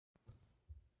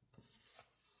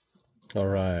All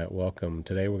right, welcome.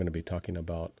 Today we're going to be talking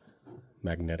about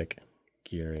magnetic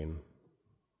gearing.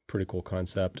 Pretty cool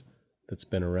concept that's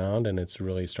been around, and it's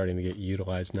really starting to get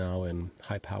utilized now in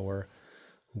high power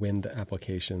wind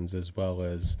applications as well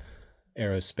as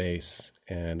aerospace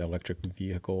and electric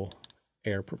vehicle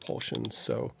air propulsion.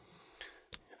 So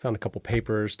I found a couple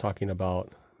papers talking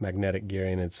about magnetic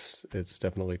gearing. It's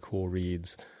definitely cool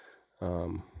reads.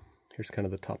 Here's kind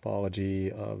of the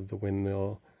topology of the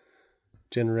windmill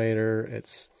generator.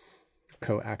 It's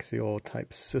coaxial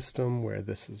type system where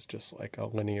this is just like a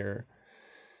linear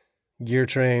gear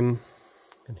train.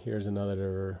 And here's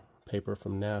another paper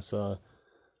from NASA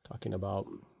talking about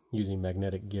using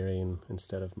magnetic gearing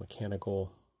instead of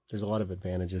mechanical. There's a lot of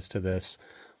advantages to this.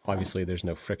 Obviously there's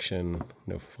no friction,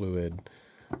 no fluid.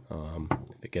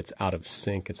 If it gets out of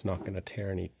sync, it's not going to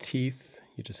tear any teeth.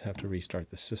 You just have to restart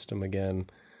the system again.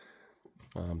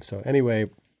 So anyway,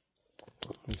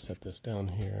 let me set this down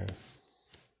here.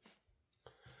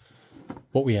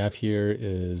 What we have here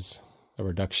is a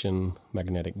reduction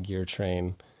magnetic gear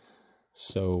train.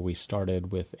 So we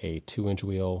started with a 2-inch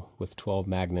wheel with 12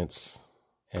 magnets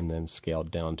and then scaled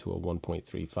down to a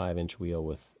 1.35-inch wheel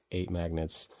with 8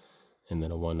 magnets and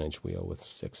then a 1-inch wheel with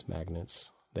 6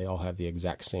 magnets. They all have the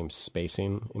exact same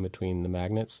spacing in between the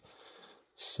magnets,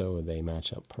 so they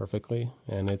match up perfectly.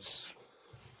 And it's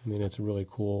a really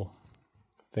cool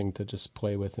thing to just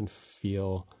play with and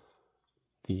feel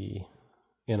the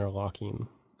interlocking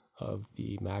of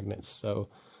the magnets. So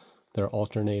they're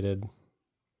alternated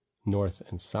north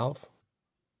and south.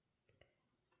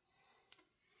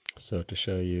 So to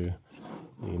show you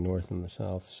the north and the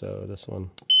south, so this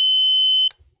one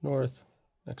north,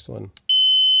 next one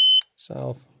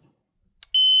south,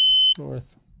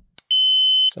 north,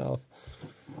 south.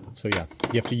 So yeah,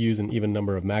 you have to use an even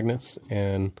number of magnets,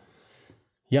 and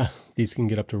yeah, these can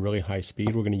get up to really high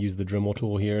speed. We're going to use the Dremel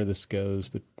tool here. This goes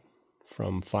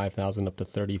from 5,000 up to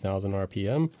 30,000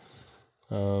 RPM.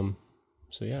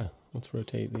 So yeah, let's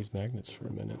rotate these magnets for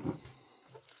a minute.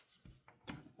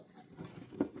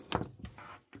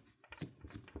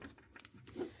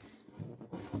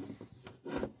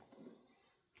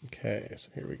 Okay, so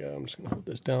here we go. I'm just going to hold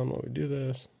this down while we do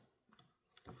this.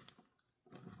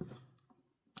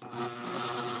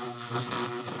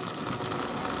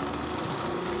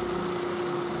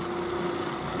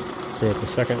 So we're at the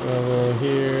second level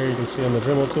here. You can see on the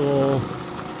Dremel tool.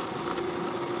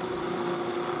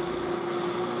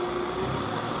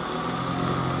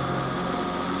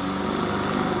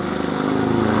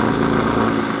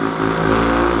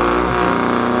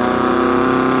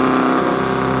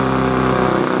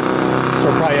 So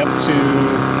we're probably up to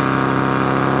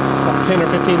about 10 or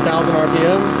 15,000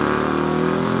 RPM.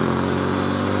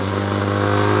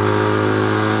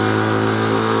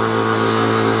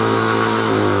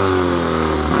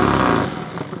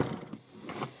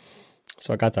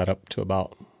 So I got that up to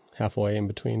about halfway in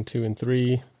between 2 and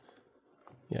 3.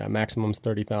 Yeah, maximum's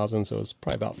 30,000, so it's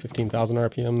probably about 15,000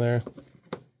 RPM there.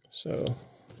 So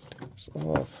take this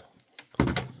off.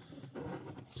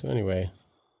 So anyway,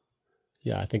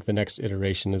 yeah, I think the next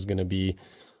iteration is going to be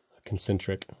a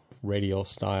concentric radial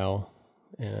style,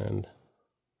 and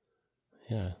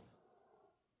yeah,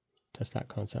 test that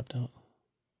concept out.